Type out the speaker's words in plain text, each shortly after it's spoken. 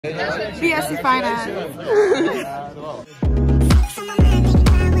BSc Finance.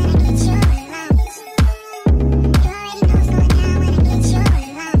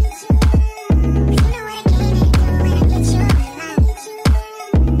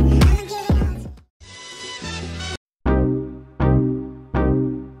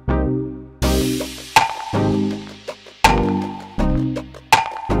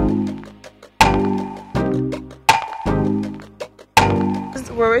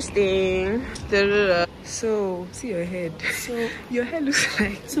 Where we're staying. So see your head. So your hair looks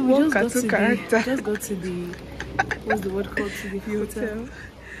like so we just got to character. Just got to the what's the word called, to the hotel.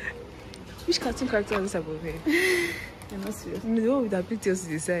 Which cartoon character on this type of hair? I'm not serious. The one with the pigtails to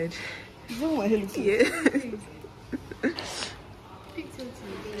the side. Is that what my hair looks like? Yeah.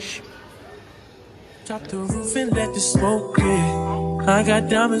 Drop the roof and let the smoke in. I got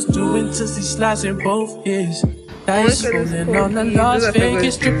diamonds doing tussie slides in both ears. Dice rolling on the Las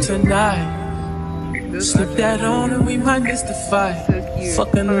Vegas strip tonight. Slip that on and we might miss the fight.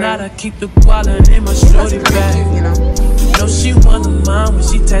 Fuck a night, I keep the wallet in my shorty bag. You know she wanna mine when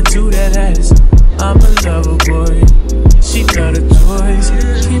she tattooed that ass. I'm a lover boy, she love the toys.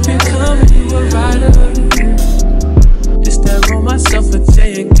 Keep it coming, you a rider. Just that roll myself a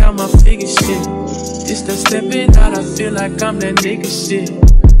day and count my figure shit. Just that stepping out, I feel like I'm that nigga shit.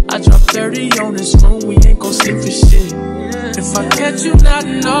 I drop 30 on this room, we ain't gon' sleep for shit. If I catch you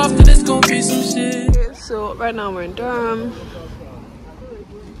nodding off, then it's gon' be some shit. Okay, so right now we're in Durham.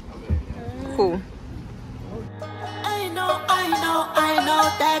 Cool. I know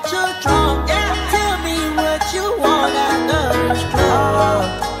that you're drunk. Tell me what you want, I know it's drunk.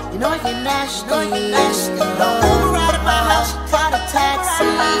 You know you're nasty. Move around at my house, call a taxi.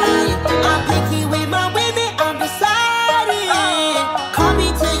 I'm picky with my women, I'm deciding. Call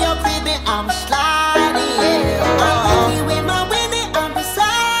me to your crib and I'm sliding. I'm picky with my women, I'm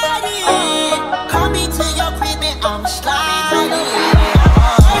deciding. Call me to your crib and I'm sliding.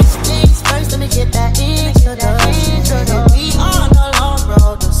 First things first, let me get that introduction. We on the long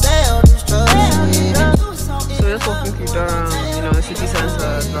road, don't sell this drug. So we're just walking through Durham, you know, city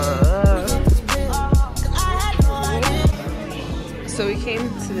center. So we came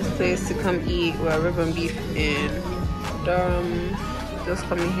to this place to come eat ribon beef in Durham. Just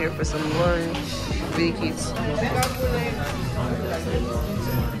coming here for some lunch. Really cute.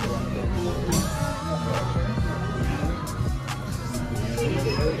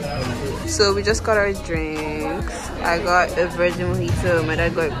 So we just got our drinks. I got a virgin mojito. My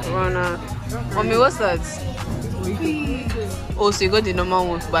dad got Corona. Mommy, what's that? Oh, so you got the normal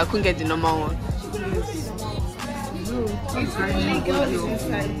one, but I couldn't get the normal one.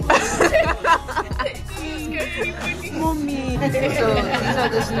 Mommy. So these are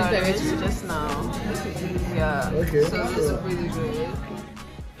the starters just now. Yeah. Okay. So this is really good.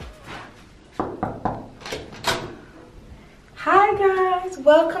 Hi guys,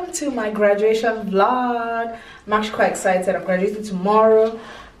 welcome to my graduation vlog. I'm actually quite excited. I'm graduating tomorrow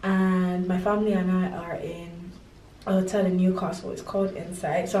and my family and I are in a hotel in Newcastle. It's called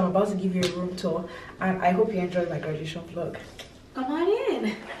Inside. So I'm about to give you a room tour and I hope you enjoy my graduation vlog. Come on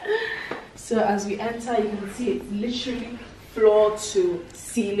in. So as we enter, you can see it's literally floor to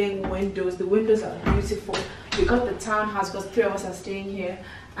ceiling windows. The windows are beautiful. We got the townhouse because 3 of us are staying here,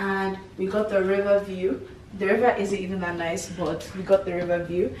 and we got the river view. The river isn't even that nice, but we got the river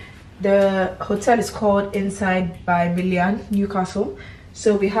view. The hotel is called Inside by Millian, Newcastle.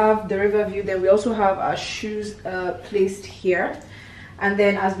 So we have the river view. Then we also have our shoes placed here, and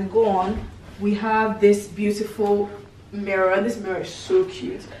then as we go on, we have this beautiful mirror. This mirror is so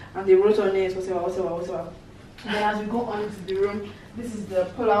cute, and they wrote on it whatever. And then as we go on into the room, this is the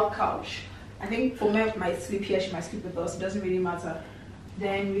pull-out couch. I think for me, might sleep here, she might sleep with us, it doesn't really matter.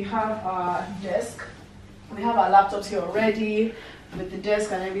 Then we have our desk. We have our laptops here already with the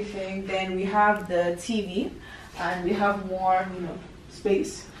desk and everything. Then we have the TV and we have more, you know,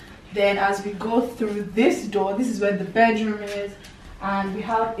 space. Then as we go through this door, this is where the bedroom is, and we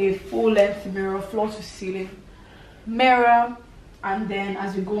have a full-length mirror, floor to ceiling mirror. And then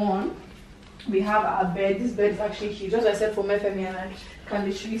as we go on, we have our bed. This bed is actually huge. As I said, for Mefemi and I can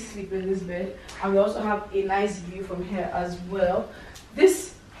literally sleep in this bed. And we also have a nice view from here as well.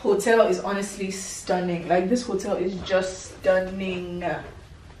 This hotel is honestly stunning. Like, this hotel is just stunning.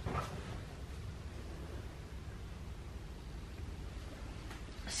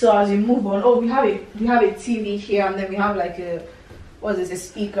 So as we move on, oh, we have a TV here, and then we have like a, what is this, a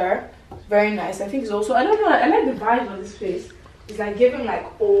speaker. Very nice. I think it's also, I don't know, I like the vibe on this place. It's like giving like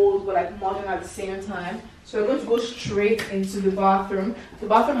old but like modern at the same time. So we're going to go straight into the bathroom. The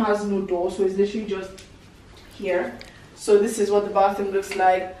bathroom has no door, so it's literally just here. So this is what the bathroom looks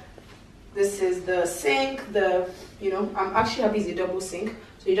like. This is the sink. I'm actually happy it's a double sink.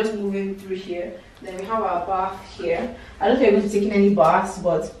 So you just move in through here. Then we have our bath here. I don't think I'm going to take in any baths,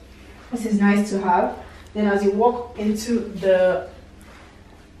 but this is nice to have. Then as you walk into the,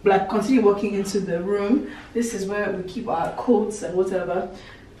 like, continue walking into the room, this is where we keep our coats and whatever.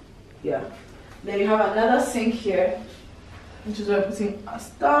 Yeah. Then you have another sink here, which is where we're putting our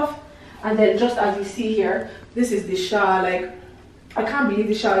stuff. And then just as you see here, this is the shower. Like, I can't believe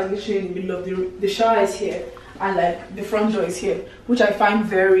the shower is literally in the middle of the room. The shower is here, and like the front door is here, which I find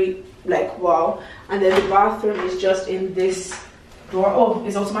very like wow. And then the bathroom is just in this door. Oh,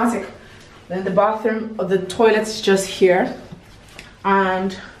 it's automatic. Then the bathroom, or the toilet is just here.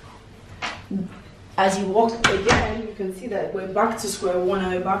 And as you walk again, you can see that we're back to square one,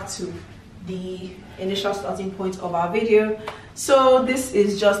 and we're back to the initial starting point of our video. So this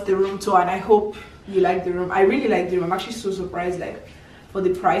is just the room tour, and I hope you like the room. I really like the room. I'm actually so surprised, like, for the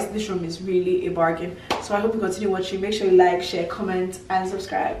price. This room is really a bargain. So I hope you continue watching. Make sure you like, share, comment, and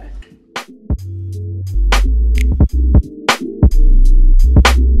subscribe.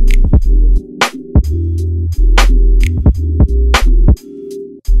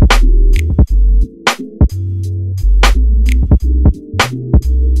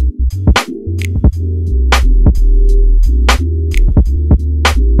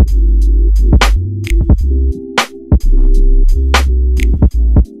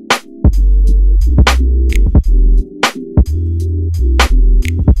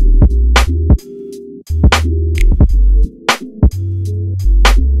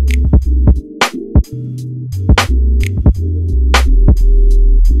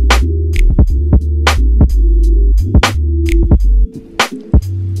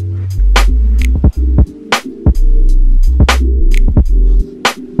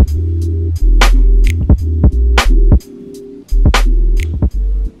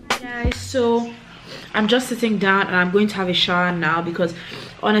 So I'm just sitting down and I'm going to have a shower now, because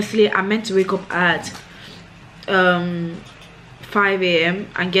honestly I'm meant to wake up at 5 a.m.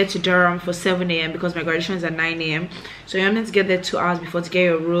 and get to Durham for 7 a.m. because my graduation is at 9 a.m. so you're meant to get there 2 hours before to get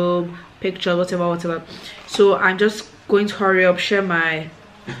your robe, picture, whatever. So I'm just going to hurry up, share my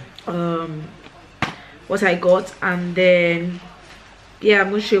what I got, and then yeah, I'm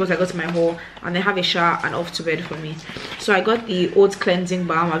going to show you what I got in my haul, and then have a shower and off to bed for me. So I got the oat cleansing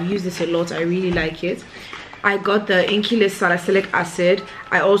balm. I've used this a lot. I really like it. I got the Inky Salicylic Acid.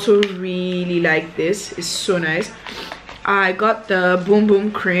 I also really like this. It's so nice. I got the Boom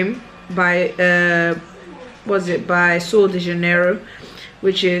Boom Cream by by Sol de Janeiro,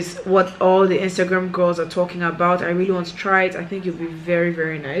 which is what all the Instagram girls are talking about. I really want to try it. I think it'll be very,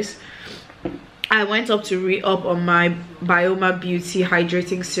 very nice. I went up to re-up on my Bioma Beauty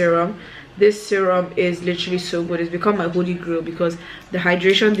Hydrating Serum. This serum is literally so good. It's become my holy grail because the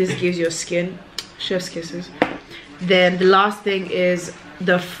hydration this gives your skin. Chef's kisses. Then the last thing is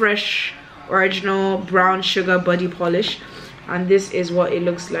the Fresh Original Brown Sugar Body Polish. And this is what it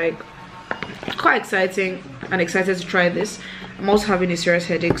looks like. Quite exciting and excited to try this. I'm also having a serious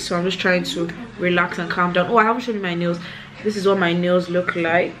headache, so I'm just trying to relax and calm down. Oh, I haven't shown you my nails. This is what my nails look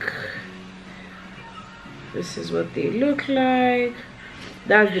like. This is what they look like.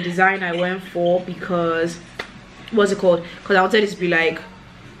 That's the design I went for because, what's it called? Because I wanted it to be like,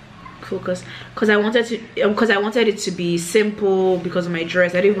 focus. Because I wanted it to be simple because of my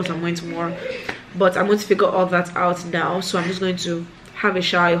dress. I didn't want I'm wearing tomorrow, but I'm going to figure all that out now. So I'm just going to have a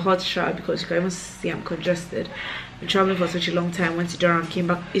shower, a hot shower, because you can even see I'm congested. Been traveling for such a long time. Went to Durham, came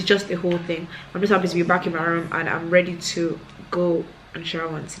back. It's just the whole thing. I'm just happy to be back in my room and I'm ready to go and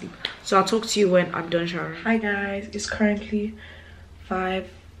shower and sleep. So I'll talk to you when I'm done showering. Hi guys, it's currently 5:30,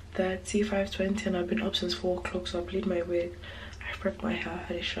 5:20, and I've been up since 4 o'clock. So I played my wig, I prepped my hair,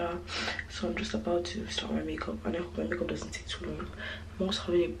 had a shower, so I'm just about to start my makeup, and I hope my makeup doesn't take too long. I'm also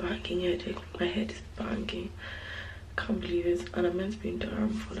having a banging headache. My head is banging, can't believe it. And I'm meant to be in Durham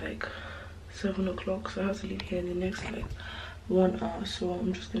for like 7 o'clock, so I have to leave here in the next like 1 hour. So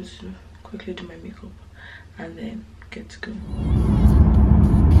I'm just going to quickly do my makeup and then get to go.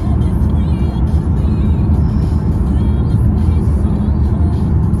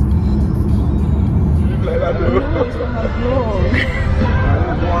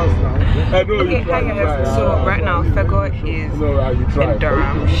 Okay, hi guys. So right now Fego is in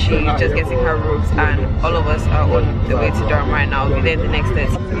Durham. She's just getting her robes, and all of us are on the way to Durham right now. We'll be there in the next 30.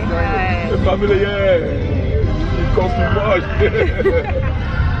 Hi. Family, yeah. You come too much.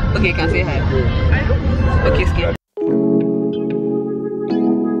 Okay, you can say hi. Okay, skip.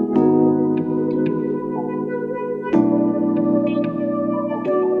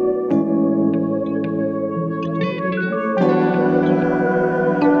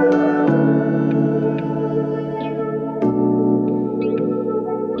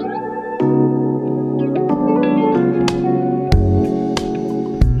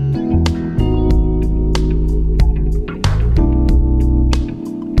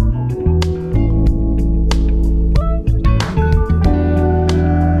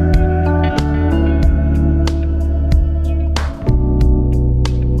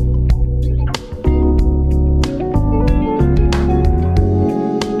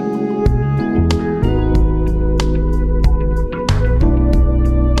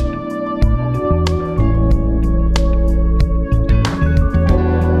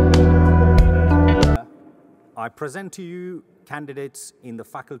 present to you candidates in the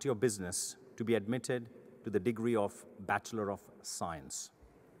Faculty of Business to be admitted to the degree of Bachelor of Science.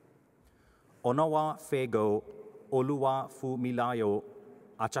 Onowa Fego Oluwa Fumilayo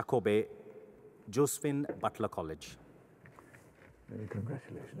Achakobe, Josephine Butler College.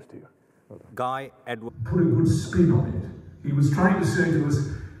 Congratulations to you. Well done. Guy Edward. Put a good spin on it. He was trying to say to us,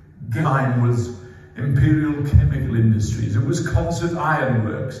 Gine was Imperial Chemical Industries, it was Concert Iron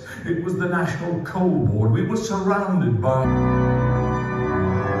Works, it was the National Coal Board. We were surrounded by...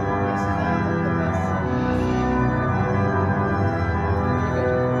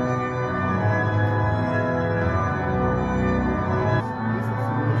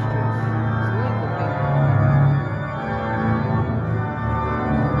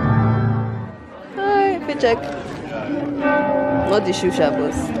 Check. Not the shoe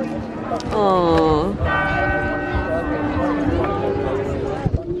shabos. Oh.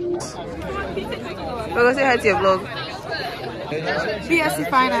 We're gonna say hi to your vlog. BSc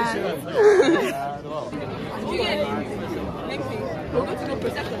Finance.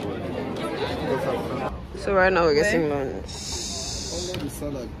 So right now we're getting lunch. The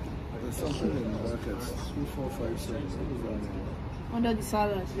salad. There's something in the bucket. 3, 4, 5, 6. Under the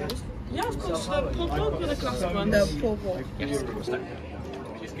salad. Yeah, of course. The purple with the classic one. The purple.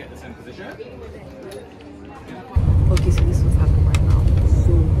 Just get the same position. Okay, so this is what's happening right now.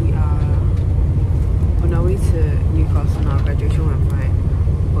 So we are on our way to Newcastle now. Graduation went fine,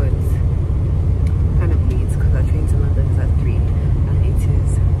 but kind of late because our train to London is at 3 and it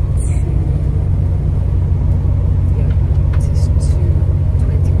is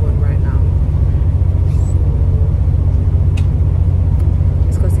 2:21 right now.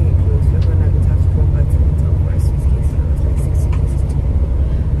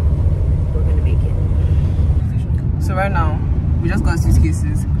 So right now, we just got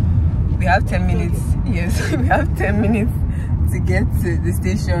suitcases. We have 10 minutes. Yes, we have 10 minutes to get to the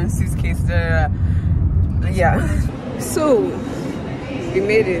station. Suitcase. Yeah. So we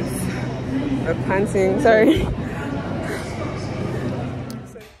made it. We're panting. Sorry.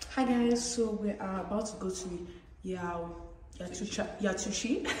 Hi guys, so we are about to go to YAUATCHA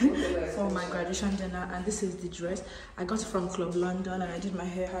for my graduation dinner, and this is the dress. I got it from Club London and I did my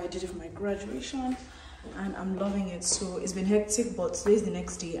hair how I did it for my graduation. And I'm loving it. So it's been hectic, but today's the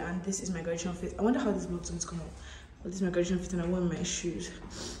next day and this is my graduation fit. I wonder how this vlog is going to come out. But this is my graduation fit and I wear my shoes.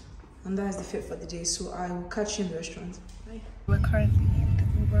 And that is the fit for the day. So I will catch you in the restaurant. Bye. We're currently in the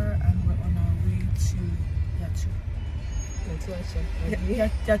Uber and we're on our way to YAUATCHA.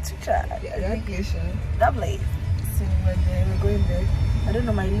 Lovely. So we're there, we're going there. I don't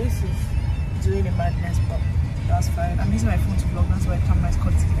know, my lace is doing a madness, but that's fine. I'm using my phone to vlog, that's why the camera is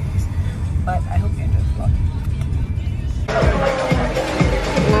cutting like this. But I hope you enjoy the vlog.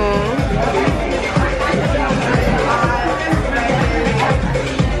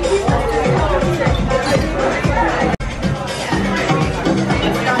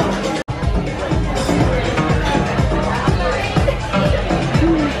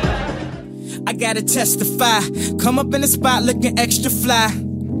 I gotta testify. Come up in the spot looking extra fly.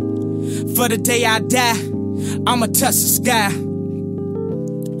 For the day I die, I'ma touch the sky.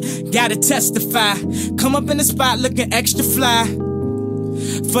 Gotta testify. Come up in the spot looking extra fly.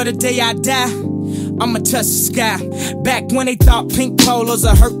 For the day I die, I'ma touch the sky. Back when they thought pink polos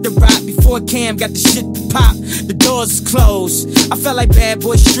would hurt the rock. Before Cam got the shit to pop, the doors is closed. I felt like bad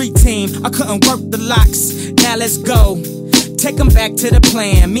boy street team. I couldn't work the locks. Now let's go. Take them back to the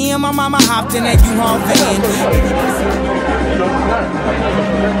plan. Me and my mama hopped in that U-Haul van.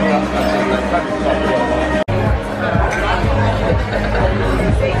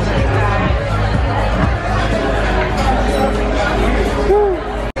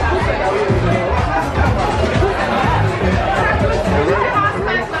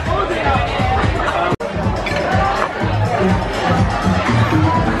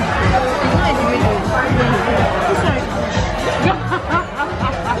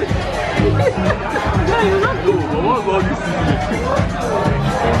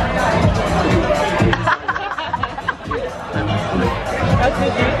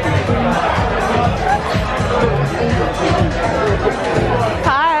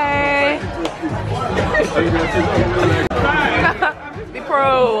 Hi. The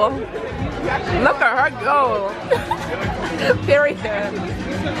pro. Look at her go. Period.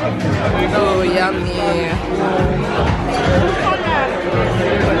 Oh, yummy.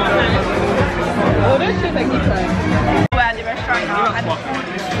 Oh, this shit like you try. We're at the restaurant now. And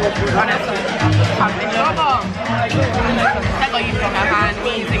honestly, I got you from my hand.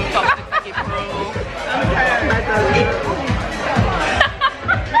 Me using chopsticks like a pro.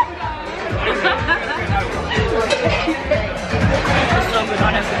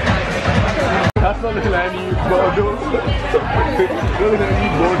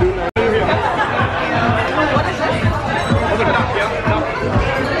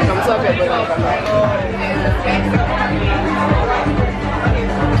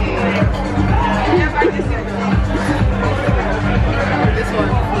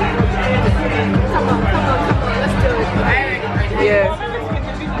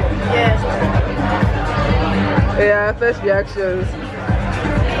 Yeah, first reactions.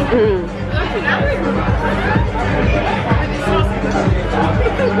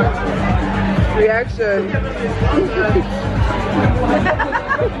 Reaction.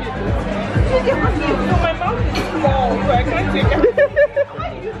 My mouth is small, so I can't take it.